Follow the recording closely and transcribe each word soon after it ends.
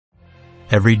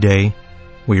Every day,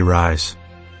 we rise,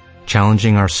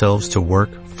 challenging ourselves to work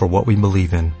for what we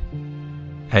believe in.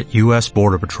 At U.S.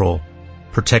 Border Patrol,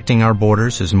 protecting our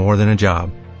borders is more than a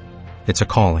job. It's a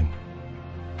calling.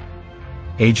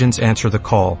 Agents answer the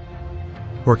call,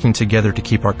 working together to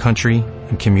keep our country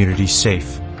and communities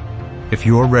safe. If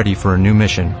you are ready for a new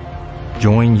mission,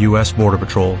 join U.S. Border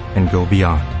Patrol and go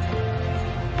beyond.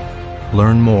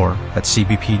 Learn more at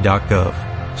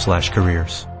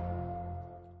cbp.gov/careers.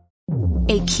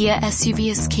 A Kia SUV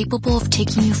is capable of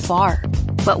taking you far.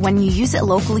 But when you use it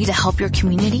locally to help your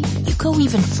community, you go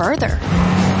even further.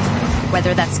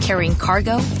 Whether that's carrying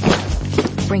cargo,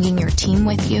 bringing your team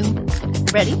with you,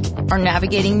 ready, or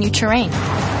navigating new terrain.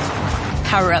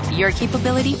 Power up your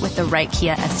capability with the right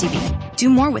Kia SUV. Do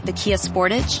more with the Kia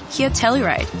Sportage, Kia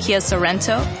Telluride, Kia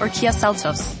Sorento, or Kia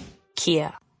Seltos.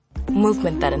 Kia.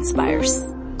 Movement that inspires.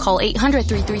 Call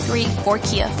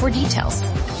 800-333-4KIA for details.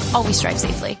 Always drive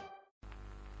safely.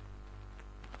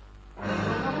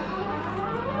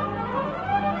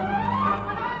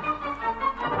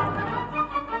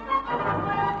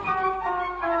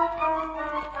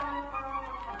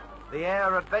 The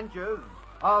Air Adventures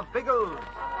of Biggles.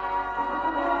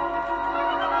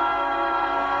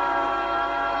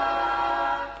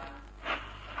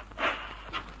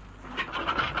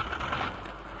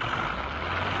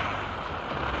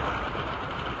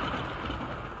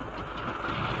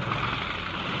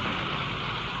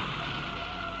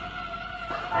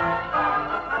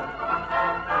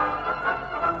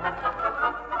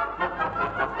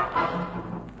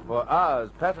 For hours,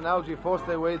 Pat and Algy forced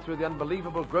their way through the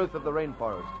unbelievable growth of the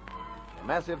rainforest. The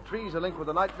massive trees are linked with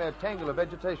a nightmare tangle of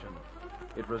vegetation.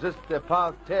 It resists their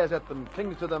path, tears at them,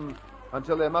 clings to them,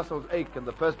 until their muscles ache and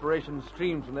the perspiration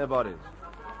streams from their bodies.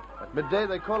 At midday,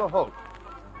 they call a halt.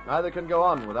 Neither can go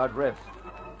on without rest.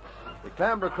 They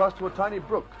clamber across to a tiny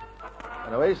brook,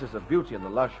 an oasis of beauty in the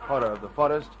lush horror of the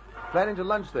forest, planning to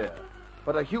lunch there.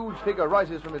 But a huge figure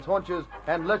rises from its haunches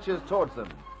and lurches towards them.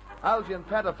 Algy and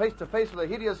Pat are face to face with a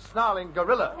hideous, snarling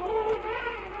gorilla.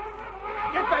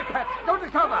 Get back, Pat! Go to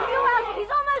cover! You, Algy! He's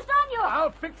almost on you!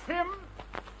 I'll fix him!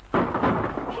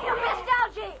 You missed,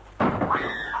 Algy!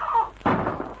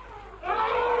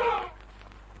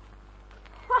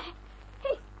 What?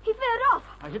 He veered off.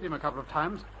 I hit him a couple of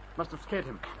times. Must have scared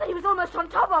him. But he was almost on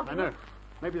top of I you. know.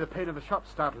 Maybe the pain of the shot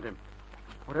startled him.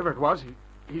 Whatever it was,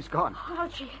 he's gone.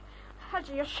 Algy,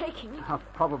 you're shaking. I'll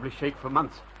probably shake for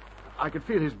months. I could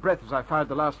feel his breath as I fired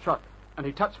the last shot, and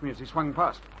he touched me as he swung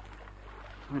past.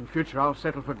 In future, I'll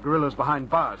settle for gorillas behind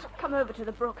bars. Come over to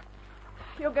the brook.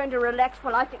 You're going to relax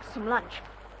while I fix some lunch.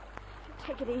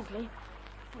 Take it easily,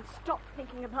 and stop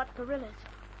thinking about gorillas.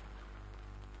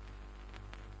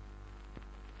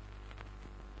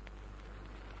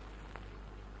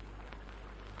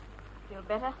 Feel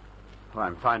better? Oh,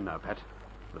 I'm fine now, Pat.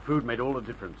 The food made all the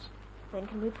difference. Then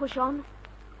can we push on?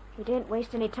 We daren't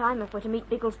waste any time if we're to meet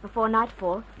Biggles before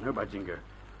nightfall. No, by Jingo.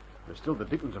 There's still the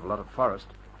dickens of a lot of forest.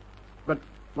 But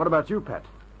what about you, Pat?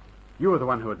 You were the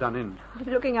one who had done in.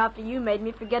 Looking after you made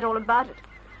me forget all about it.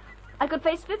 I could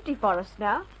face 50 forests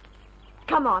now.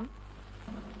 Come on.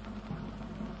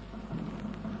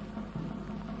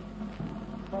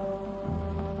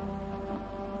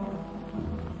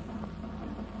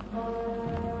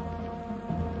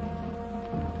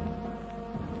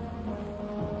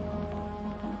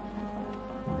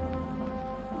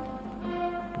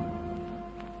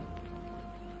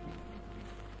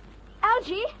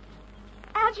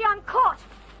 Algy, I'm caught.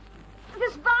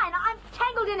 This vine, I'm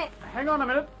tangled in it. Hang on a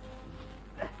minute.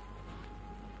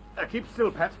 Keep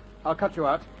still, Pat. I'll cut you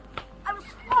out. I was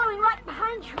following right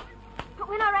behind you. But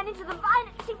when I ran into the vine,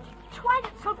 it seemed to twine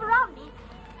itself around me.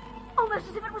 Almost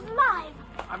as if it was alive.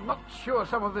 I'm not sure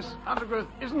some of this undergrowth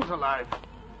isn't alive.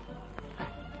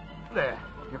 There.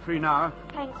 You're free now.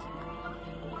 Thanks.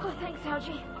 Oh, thanks,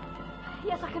 Algy.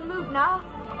 Yes, I can move now.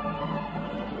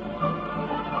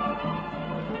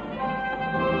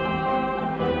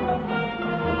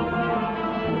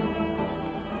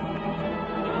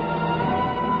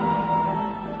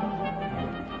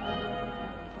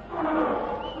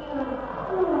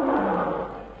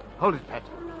 Hold it, Pat.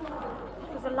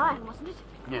 It was a lion, wasn't it?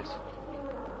 Yes.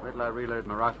 Wait till I reload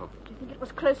my rifle. Do you think it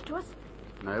was close to us?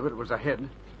 No, but it was ahead.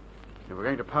 If we're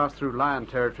going to pass through lion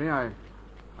territory, I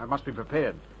must be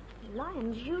prepared.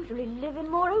 Lions usually live in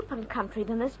more open country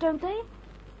than this, don't they?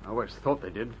 I always thought they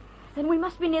did. Then we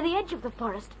must be near the edge of the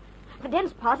forest. The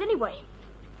dense part, anyway.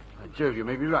 By Jove, you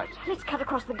may be right. Let's cut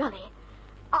across the gully.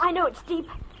 I know it's deep,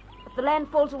 but the land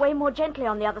falls away more gently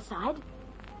on the other side.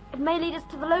 It may lead us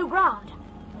to the low ground.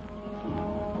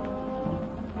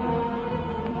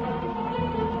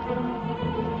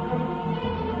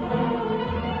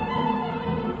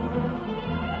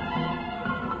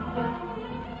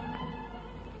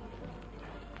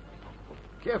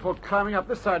 Careful climbing up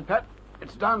this side, Pat.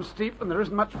 It's down steep and there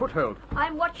isn't much foothold.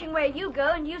 I'm watching where you go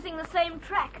and using the same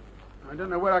track. I don't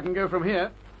know where I can go from here.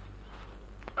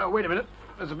 Oh, wait a minute.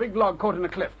 There's a big log caught in a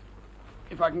cliff.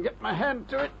 If I can get my hand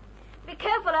to it, Be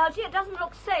careful, Algy. It doesn't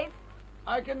look safe.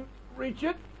 I can reach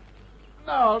it.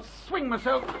 Now I'll swing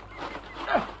myself.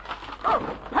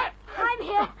 Oh, Pat! I'm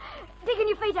here. Dig in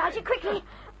your feet, Algy, quickly.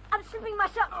 I'm slipping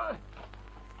myself.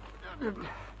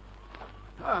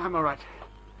 I'm all right.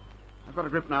 I've got a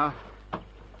grip now.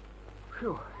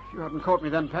 Phew. If you hadn't caught me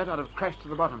then, Pat, I'd have crashed to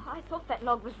the bottom. I thought that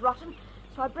log was rotten,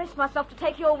 so I braced myself to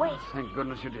take your weight. Thank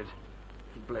goodness you did.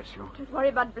 Bless you. Don't worry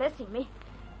about blessing me.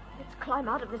 Let's climb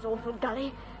out of this awful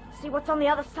gully, see what's on the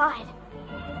other side.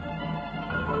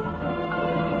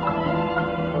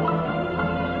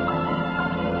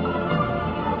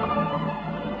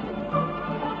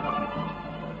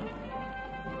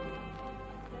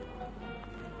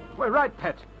 We're right,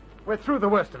 Pat. We're through the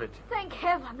worst of it. Thank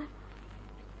heaven.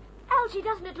 Algy,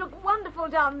 doesn't it look wonderful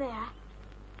down there?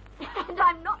 And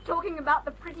I'm not talking about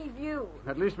the pretty view.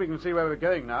 At least we can see where we're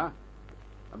going now.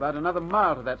 About another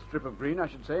mile to that strip of green, I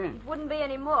should say. It wouldn't be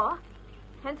any more.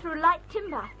 And through light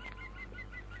timber.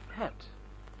 Pat,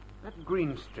 that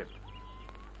green strip.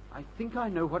 I think I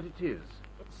know what it is.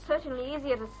 It's certainly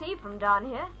easier to see from down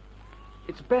here.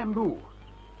 It's bamboo.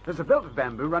 There's a belt of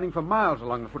bamboo running for miles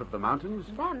along the foot of the mountains.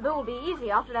 Bamboo will be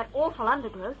easy after that awful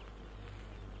undergrowth.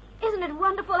 Isn't it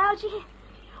wonderful, Algy?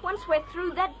 Once we're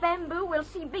through that bamboo, we'll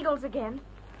see Biggles again.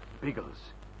 Biggles.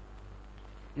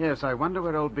 Yes, I wonder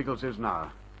where old Biggles is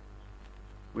now.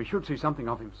 We should see something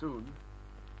of him soon.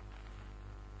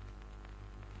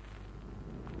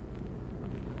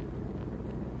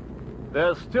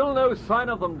 There's still no sign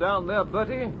of them down there,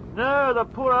 Bertie. No, the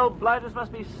poor old blighters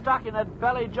must be stuck in that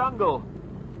valley jungle.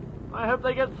 I hope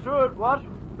they get through it, what?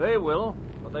 They will,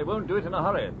 but they won't do it in a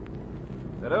hurry.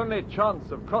 Their only chance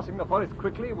of crossing the forest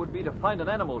quickly would be to find an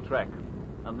animal track,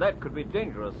 and that could be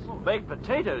dangerous. Oh, baked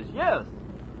potatoes, yes.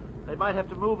 They might have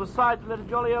to move aside to let a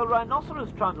jolly old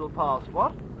rhinoceros trundle past,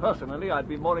 what? Personally, I'd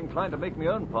be more inclined to make my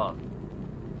own path.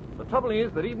 The trouble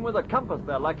is that even with a compass,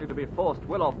 they're likely to be forced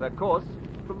well off their course.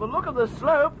 From the look of the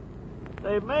slope,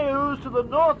 they may ooze to the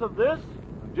north of this.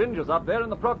 Ginger's up there in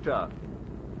the proctor.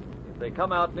 If they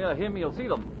come out near him, he'll see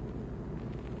them.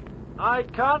 I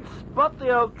can't spot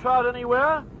the old trout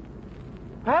anywhere.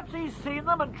 Perhaps he's seen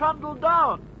them and trundled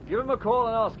down. Give him a call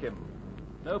and ask him.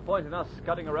 No point in us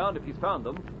scudding around if he's found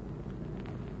them.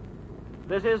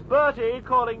 This is Bertie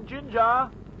calling Ginger.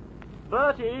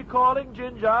 Bertie calling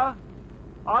Ginger.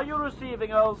 Are you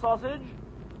receiving, old sausage?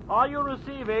 Are you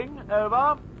receiving?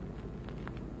 Over.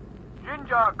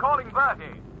 Ginger calling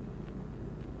Bertie.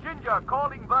 Ginger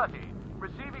calling Bertie.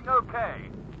 Receiving okay.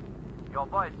 Your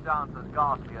voice sounds as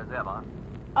ghastly as ever.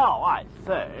 Oh, I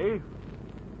say.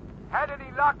 Had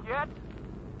any luck yet?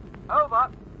 Over.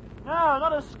 No,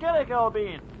 not a skillick, old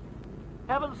bean.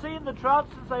 Haven't seen the trout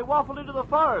since they waffled into the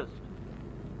forest.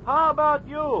 How about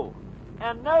you?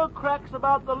 And no cracks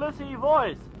about the Lissy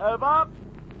voice. Over.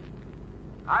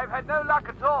 I've had no luck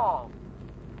at all.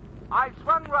 I've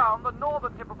swung round the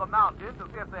northern tip of the mountain to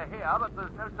see if they're here, but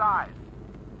there's no sign.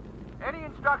 Any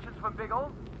instructions from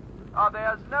Biggles?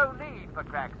 There's no need for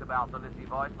cracks about the Lissy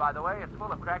voice, by the way. It's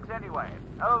full of cracks anyway.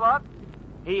 Over.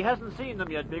 He hasn't seen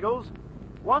them yet, Biggles.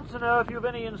 Wants to know if you've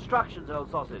any instructions, old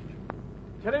sausage.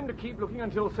 Tell him to keep looking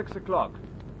until 6 o'clock.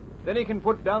 Then he can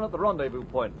put down at the rendezvous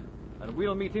point, and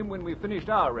we'll meet him when we've finished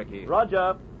our recce.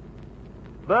 Roger.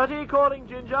 Bertie calling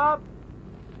Ginger.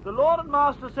 The Lord and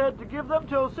Master said to give them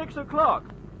till 6 o'clock.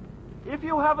 If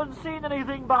you haven't seen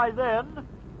anything by then,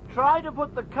 try to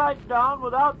put the kite down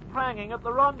without pranging at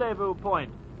the rendezvous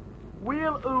point.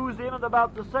 We'll ooze in at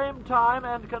about the same time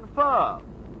and confer.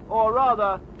 Or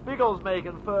rather, Biggles may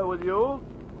confer with you.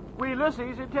 We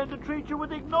Lissies intend to treat you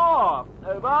with ignore.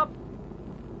 Over.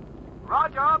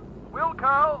 Roger.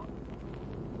 Wilco.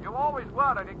 You always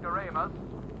were an ignoramus.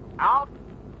 Out.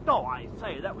 Oh, I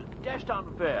say, that was dashed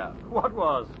unfair. What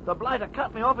was? The blighter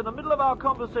cut me off in the middle of our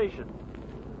conversation.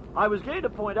 I was going to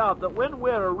point out that when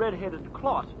we're a red-headed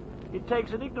clot, it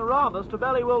takes an ignoramus to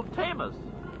ballywell tame us.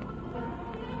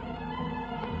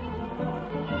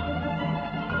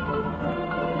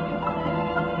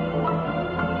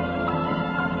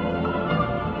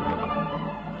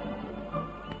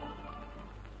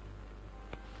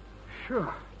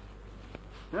 Sure.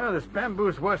 No, this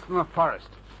bamboo's worse than the forest.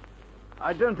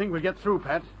 I don't think we'll get through,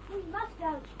 Pat. We must,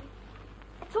 Algy.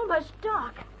 It's almost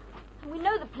dark. And we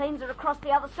know the plains are across the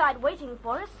other side waiting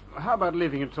for us. How about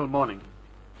leaving until morning?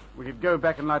 We could go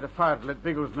back and light a fire to let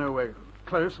Biggles know we're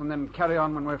close and then carry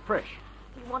on when we're fresh.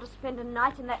 Do you want to spend a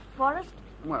night in that forest?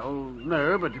 Well,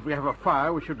 no, but if we have a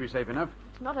fire, we should be safe enough.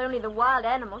 It's not only the wild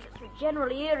animals, it's the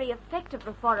generally eerie effect of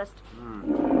the forest.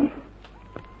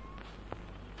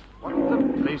 What the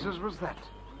blazes was that?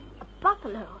 A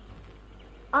buffalo.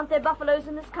 Aren't there buffaloes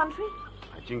in this country?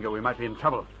 By jingo, we might be in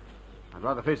trouble. I'd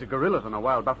rather face a gorilla than a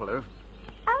wild buffalo.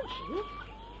 Algy,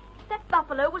 that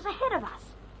buffalo was ahead of us.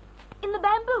 In the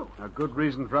bamboo. A good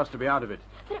reason for us to be out of it.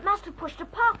 But it must have pushed a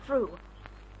path through.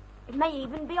 It may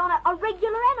even be on a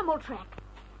regular animal track.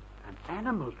 An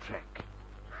animal track?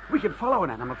 We could follow an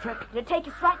animal track. It'd take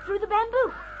us right through the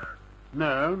bamboo.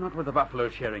 No, not with the buffalo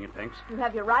sharing it, thanks. You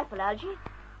have your rifle, Algy.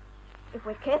 If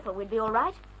we're careful, we'd be all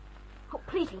right. Oh,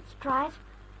 please, let's try it.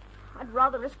 I'd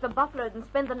rather risk the buffalo than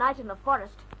spend the night in the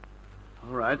forest.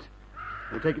 All right.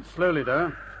 We'll take it slowly,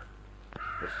 though.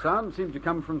 The sound seemed to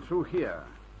come from through here.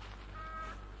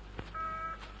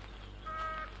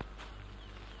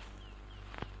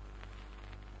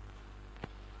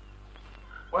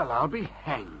 Well, I'll be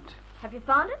hanged. Have you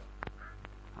found it?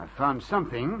 I found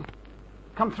something.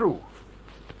 Come through.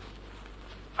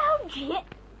 Algy,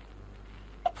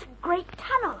 it's a great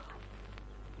tunnel.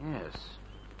 Yes.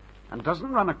 And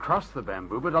doesn't run across the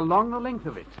bamboo, but along the length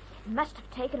of it. It must have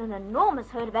taken an enormous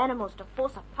herd of animals to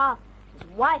force a path as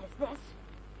wide as this.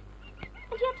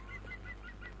 And yet,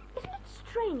 isn't it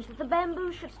strange that the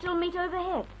bamboo should still meet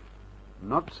overhead?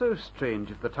 Not so strange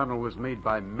if the tunnel was made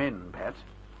by men, Pat.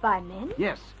 By men?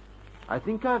 Yes. I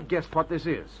think I've guessed what this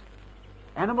is.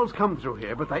 Animals come through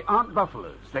here, but they aren't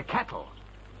buffaloes. They're cattle.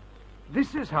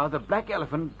 This is how the black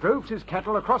elephant drove his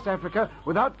cattle across Africa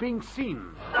without being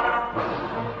seen.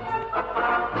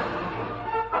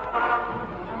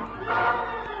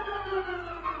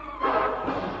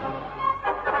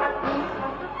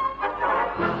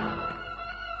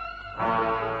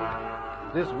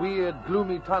 This weird,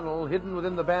 gloomy tunnel hidden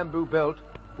within the bamboo belt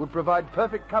would provide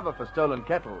perfect cover for stolen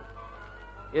cattle.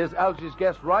 Is Algy's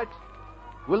guess right?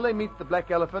 Will they meet the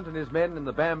black elephant and his men in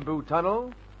the bamboo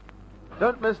tunnel?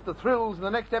 Don't miss the thrills in the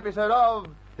next episode of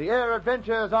The Air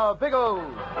Adventures of Biggles.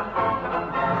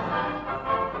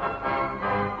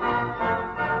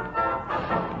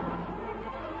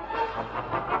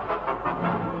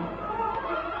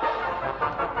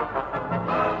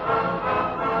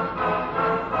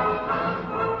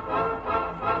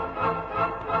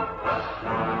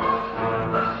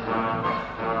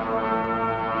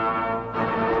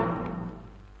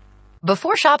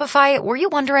 Before Shopify, were you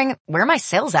wondering, where are my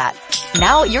sales at?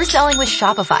 Now you're selling with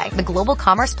Shopify, the global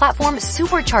commerce platform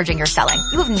supercharging your selling.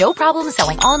 You have no problem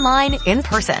selling online, in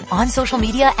person, on social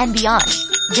media, and beyond.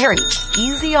 Gary,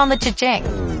 easy on the cha-ching.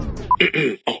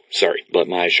 Oh, sorry, but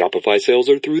my Shopify sales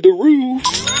are through the roof.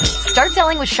 Start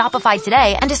selling with Shopify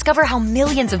today and discover how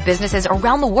millions of businesses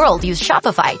around the world use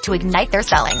Shopify to ignite their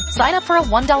selling. Sign up for a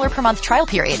 $1 per month trial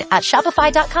period at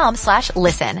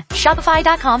shopify.com/listen.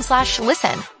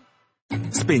 Shopify.com/listen.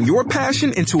 Spin your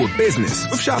passion into a business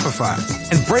with Shopify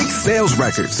and break sales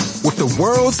records with the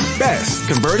world's best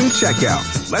converting checkout.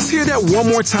 Let's hear that one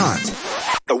more time.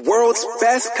 The world's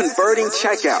best converting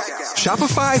checkout.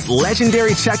 Shopify's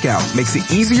legendary checkout makes it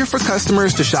easier for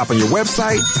customers to shop on your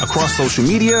website, across social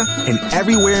media, and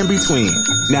everywhere in between.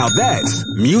 Now that's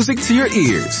music to your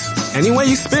ears. Any way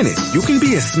you spin it, you can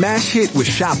be a smash hit with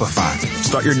Shopify.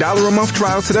 Start your $1 a month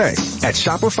trial today at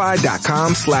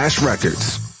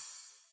shopify.com/records.